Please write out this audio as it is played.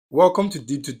Welcome to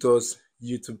Deep Tutors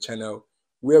YouTube channel,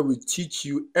 where we teach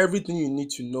you everything you need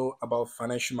to know about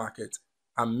financial markets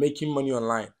and making money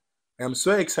online. I am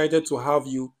so excited to have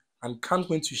you and can't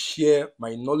wait to share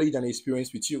my knowledge and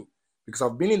experience with you because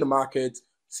I've been in the market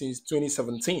since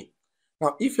 2017.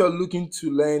 Now, if you're looking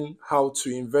to learn how to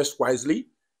invest wisely,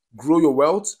 grow your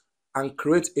wealth, and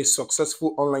create a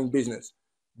successful online business,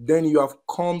 then you have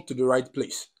come to the right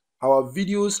place. Our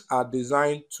videos are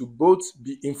designed to both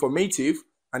be informative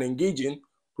and engaging,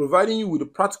 providing you with the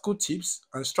practical tips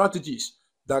and strategies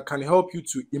that can help you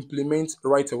to implement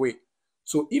right away.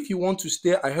 So if you want to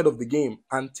stay ahead of the game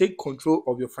and take control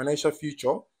of your financial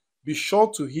future, be sure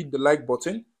to hit the like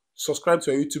button, subscribe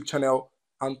to our YouTube channel,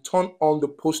 and turn on the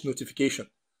post notification.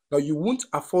 Now, you won't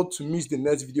afford to miss the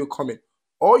next video coming.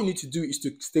 All you need to do is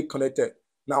to stay connected.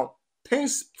 Now,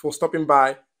 thanks for stopping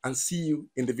by and see you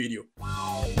in the video.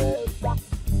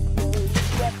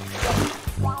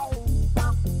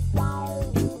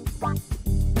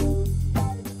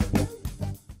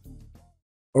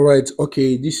 All right,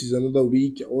 okay, this is another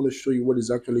week. I want to show you what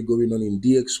is actually going on in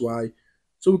DXY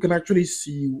so we can actually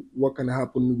see what can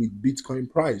happen with Bitcoin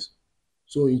price.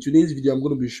 So in today's video, I'm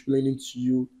going to be explaining to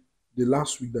you the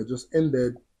last week that just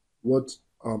ended, what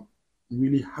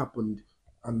really happened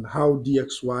and how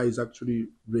DXY is actually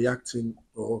reacting,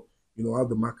 or how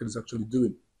the market is actually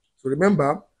doing. So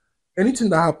remember, anything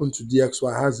that happened to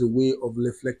DXY has a way of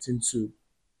reflecting to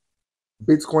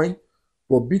Bitcoin,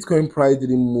 but Bitcoin price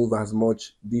didn't move as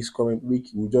much this current week.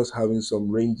 We're just having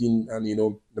some ranging, and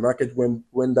the market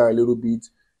went down a little bit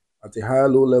at a higher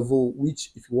low level,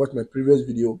 which if you watch my previous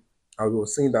video, I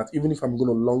was saying that even if I'm going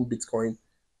to long Bitcoin,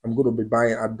 I'm going to be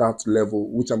buying at that level,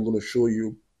 which I'm going to show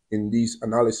you in this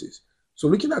analysis. So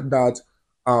looking at that,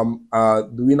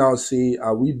 do we now say,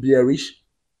 are we bearish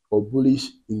or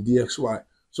bullish in DXY?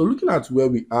 So looking at where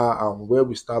we are and where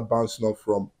we start bouncing up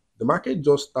from, the market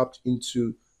just tapped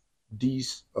into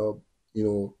these,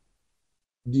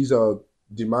 these are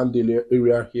demand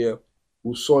area here.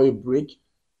 We saw a break.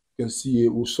 You can see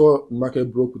we saw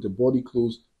market broke with the body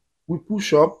close. We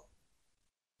push up,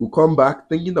 we come back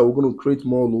thinking that we're going to create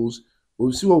more lows. But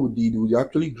we see what we did. We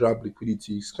actually grab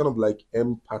liquidity. It's kind of like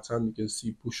M pattern. You can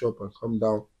see push up and come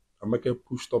down. The market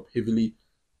pushed up heavily,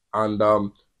 and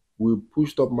we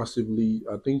pushed up massively.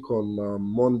 I think on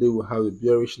Monday we have a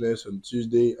bearishness, on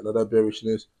Tuesday another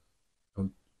bearishness,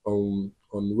 on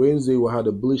Wednesday we had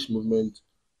a bullish movement,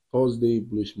 Thursday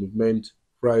bullish movement,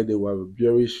 Friday we have a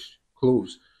bearish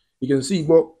close. You can see,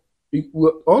 but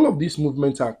all of these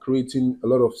movements are creating a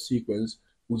lot of sequence,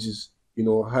 which is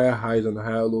higher highs and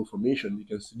higher low formation. You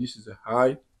can see this is a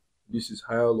high, this is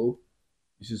higher low,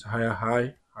 this is higher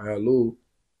high, higher low,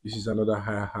 this is another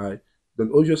higher high. Then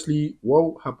obviously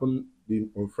what happened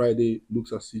on Friday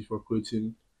looks as if we're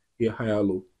creating a higher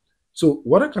low. So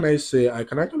what can I say? I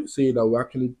can actually say that we're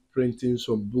actually printing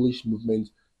some bullish movement,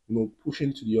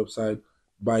 pushing to the upside.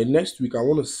 By next week, I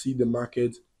want to see the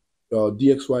market,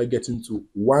 DXY, getting to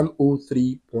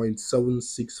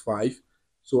 103.765.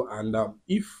 So, and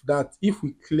if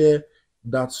we clear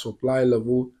that supply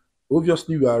level,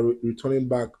 obviously we are returning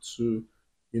back to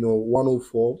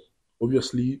 104.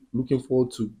 Obviously, looking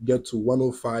forward to get to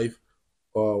 105,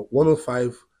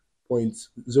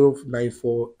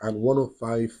 105.094 and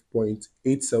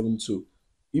 105.872.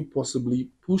 If possibly,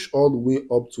 push all the way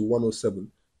up to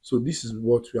 107. So this is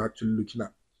what we're actually looking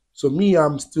at. So me,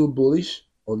 I'm still bullish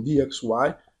on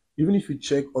DXY. Even if you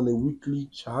check on a weekly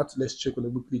chart, let's check on a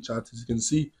weekly chart. As you can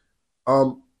see,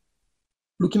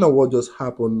 looking at what just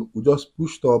happened, we just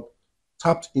pushed up,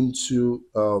 tapped into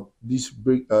this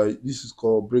break. This is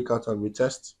called breakout and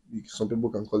retest. Some people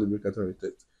can call it breakout and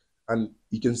retest. And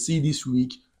you can see this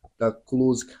week that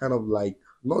closed kind of like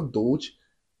not doge,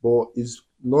 but it's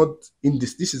not in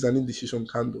this. This is an indecision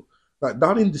candle.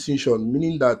 That indecision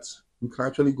meaning that we can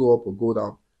actually go up or go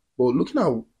down. But looking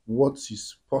at what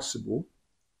is possible,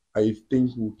 I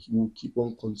think we'll keep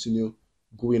on continue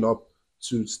going up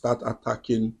to start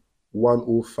attacking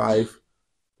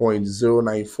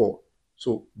 105.094.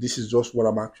 So this is just what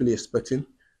I'm actually expecting.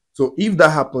 So if that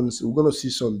happens, we're going to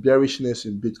see some bearishness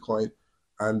in Bitcoin,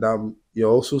 and you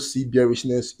also see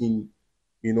bearishness in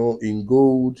in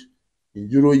gold, in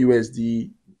Euro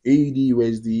USD, AUD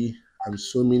USD, and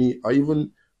so many, or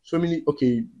even so many.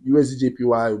 Okay, USD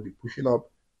JPY will be pushing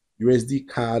up, USD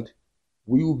CAD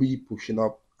will be pushing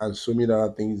up, and so many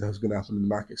other things that's going to happen in the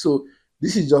market. So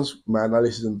this is just my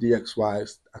analysis on DXY.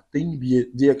 I think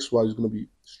DXY is going to be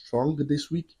strong this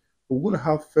week. We're going to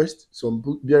have first some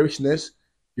bearishness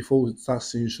before we start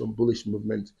seeing some bullish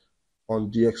movement on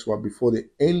DXY before the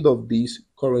end of this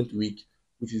current week,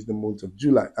 which is the month of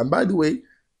July. And by the way,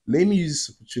 let me use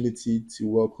this opportunity to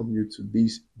welcome you to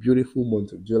this beautiful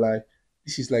month of July.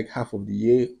 This is like half of the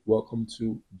year. Welcome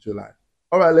to July.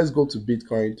 All right, let's go to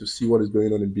Bitcoin to see what is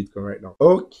going on in Bitcoin right now.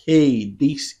 Okay,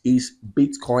 this is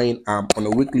Bitcoin on a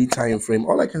weekly time frame.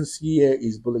 All I can see here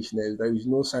is bullishness. There is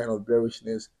no sign of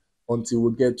bearishness until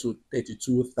we get to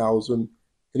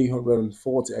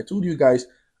 32,340. I told you guys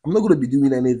I'm not going to be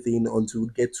doing anything until we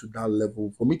get to that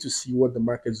level for me to see what the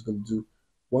market is going to do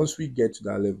once we get to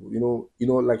that level.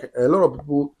 Like a lot of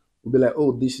people will be like,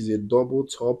 "Oh, this is a double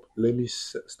top. Let me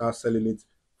start selling it,"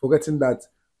 forgetting that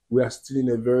we are still in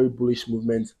a very bullish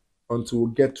movement until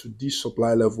we get to this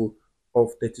supply level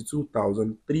of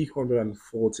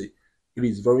 32,340. It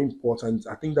is very important.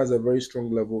 I think that's a very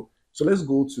strong level. So let's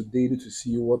go to daily to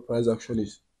see what price action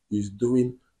is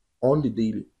doing on the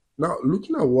daily. Now,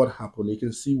 looking at what happened, you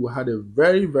can see we had a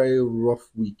very, very rough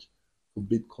week for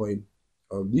Bitcoin.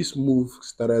 This move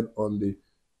started on the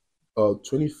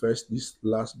 21st, this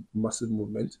last massive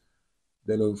movement.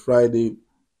 Then on Friday,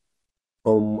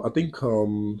 I think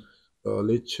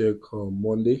let's check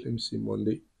Monday. Let me see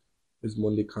Monday. This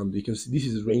Monday comes. You can see this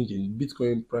is ranging.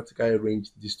 Bitcoin practically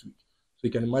ranged this week. So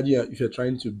you can imagine if you're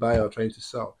trying to buy or trying to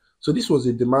sell. So this was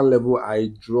a demand level I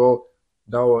draw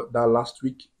that last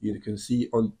week. You can see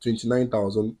on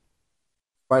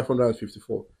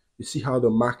 29,554. You see how the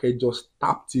market just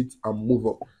tapped it and move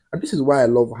up. And this is why I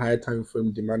love higher time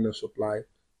frame demand and supply,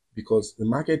 because the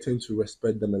market tends to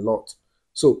respect them a lot.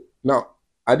 So now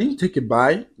I didn't take a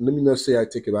buy. Let me not say I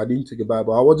take a buy. I didn't take a buy,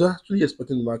 but I was actually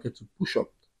expecting the market to push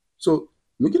up. So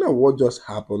looking at what just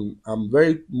happened, I'm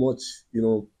very much,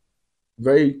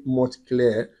 very much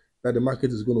clear that the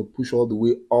market is going to push all the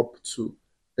way up to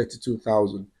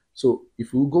 32,000. So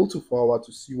if we go to 4 hours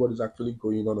to see what is actually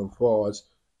going on 4 hours,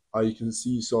 you can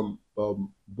see some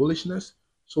bullishness.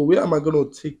 So where am I going to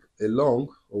take a long,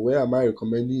 or where am I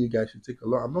recommending you guys to take a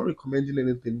long? I'm not recommending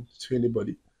anything to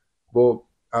anybody, but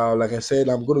like I said,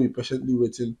 I'm going to be patiently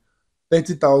waiting.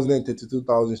 30,000 and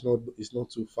 32,000 is not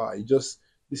too far. It just,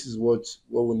 this is what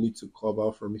we need to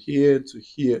cover from here to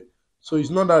here. So it's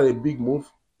not that a big move.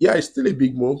 Yeah, it's still a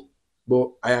big move,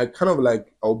 but I kind of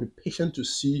like, I'll be patient to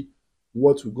see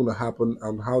what's going to happen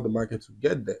and how the market will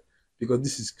get there, because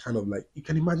this is kind of like, you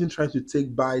can imagine trying to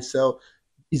take buy sell.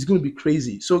 It's going to be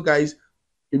crazy. So guys,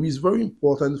 it is very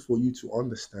important for you to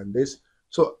understand this.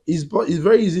 So it's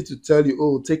very easy to tell you,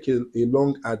 oh, take a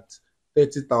long at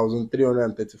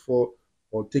 30,334,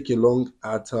 or take a long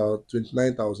at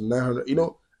 29,900.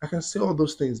 I can say all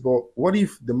those things, but what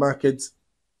if the market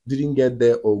didn't get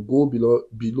there or go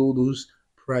below those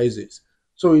prices?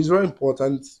 So it's very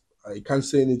important. I can't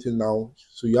say anything now.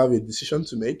 So you have a decision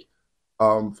to make.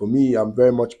 For me, I'm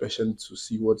very much patient to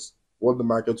see what the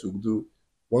market will do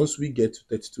once we get to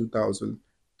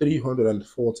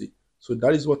 32,340. So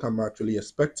that is what I'm actually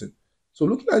expecting. So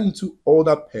looking into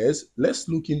other pairs, let's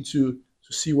look into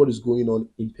to see what is going on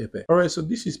in Pepe. All right, so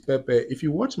this is Pepe. If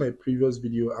you watch my previous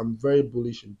video, I'm very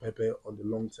bullish in Pepe on the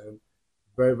long term.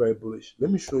 Very, very bullish.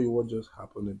 Let me show you what just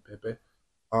happened in Pepe.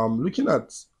 Looking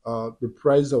at the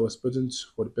price I was expecting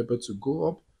for the Pepe to go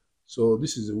up. So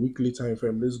this is a weekly time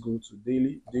frame. Let's go to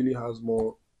daily. Daily has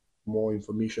more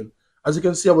information. As you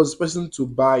can see, I was expecting to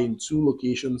buy in two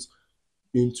locations,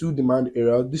 in two demand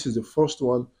areas. This is the first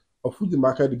one of which the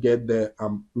market get there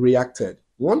reacted.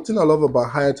 One thing I love about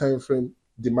higher time frame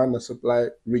demand and supply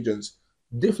regions,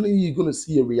 definitely you're going to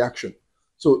see a reaction.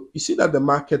 So you see that the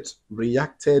market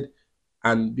reacted,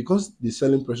 and because the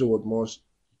selling pressure was much,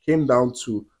 it came down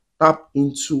to tap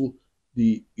into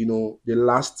the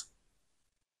last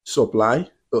supply,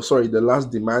 oh sorry, the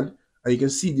last demand, and you can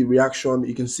see the reaction.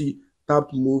 You can see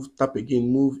tap, move, tap again,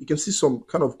 move. You can see some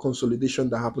kind of consolidation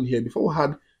that happened here before we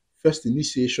had first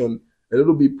initiation, a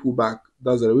little bit pullback.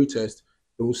 That's a retest.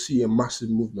 Then we'll see a massive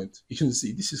movement. You can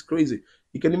see this is crazy.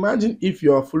 You can imagine if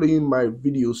you are following my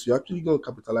videos, you're actually going to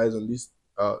capitalize on this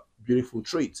beautiful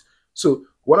trade. So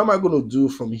what am I going to do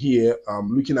from here?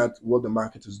 Looking at what the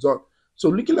market has done. So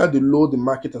looking at the low the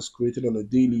market has created on a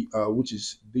daily, which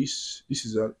is this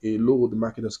is a low the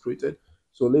market has created.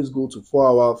 So let's go to 4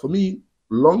 hour. For me,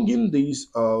 longing this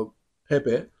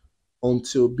Pepe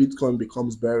until Bitcoin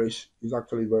becomes bearish is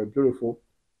actually very beautiful.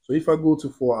 So if I go to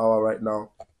 4 hour right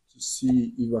now to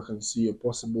see if I can see a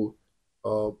possible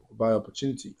buy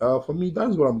opportunity, for me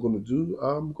that's what I'm going to do.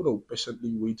 I'm going to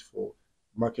patiently wait for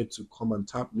market to come and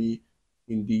tap me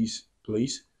in this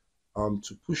place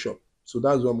to push up. So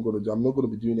that's what I'm going to do. I'm not going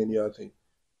to be doing any other thing.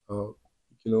 Uh,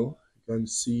 you can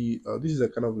see this is a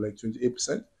kind of like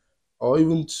 28%, or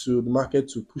even to the market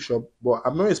to push up. But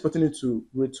I'm not expecting it to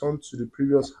return to the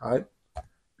previous high,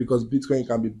 because Bitcoin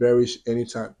can be bearish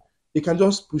anytime. It can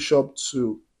just push up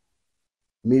to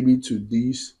maybe to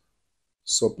these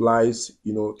supplies,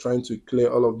 trying to clear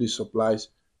all of these supplies.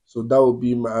 So that would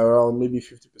be around maybe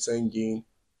 50% gain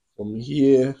from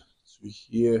here to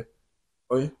here.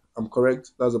 Oh, yeah, I'm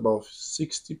correct. That's about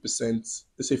 60%,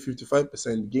 let's say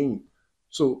 55% gain.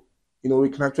 So, we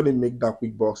can actually make that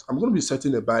quick bucks. I'm going to be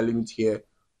setting a buy limit here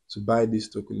to buy this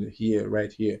token here,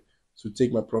 right here, to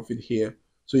take my profit here.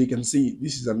 So you can see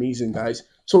this is amazing, guys.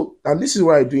 So, and this is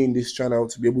what I do in this channel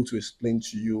to be able to explain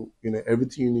to you,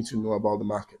 everything you need to know about the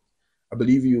market. I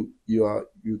believe you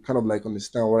kind of like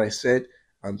understand what I said.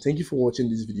 And thank you for watching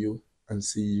this video and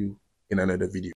see you in another video.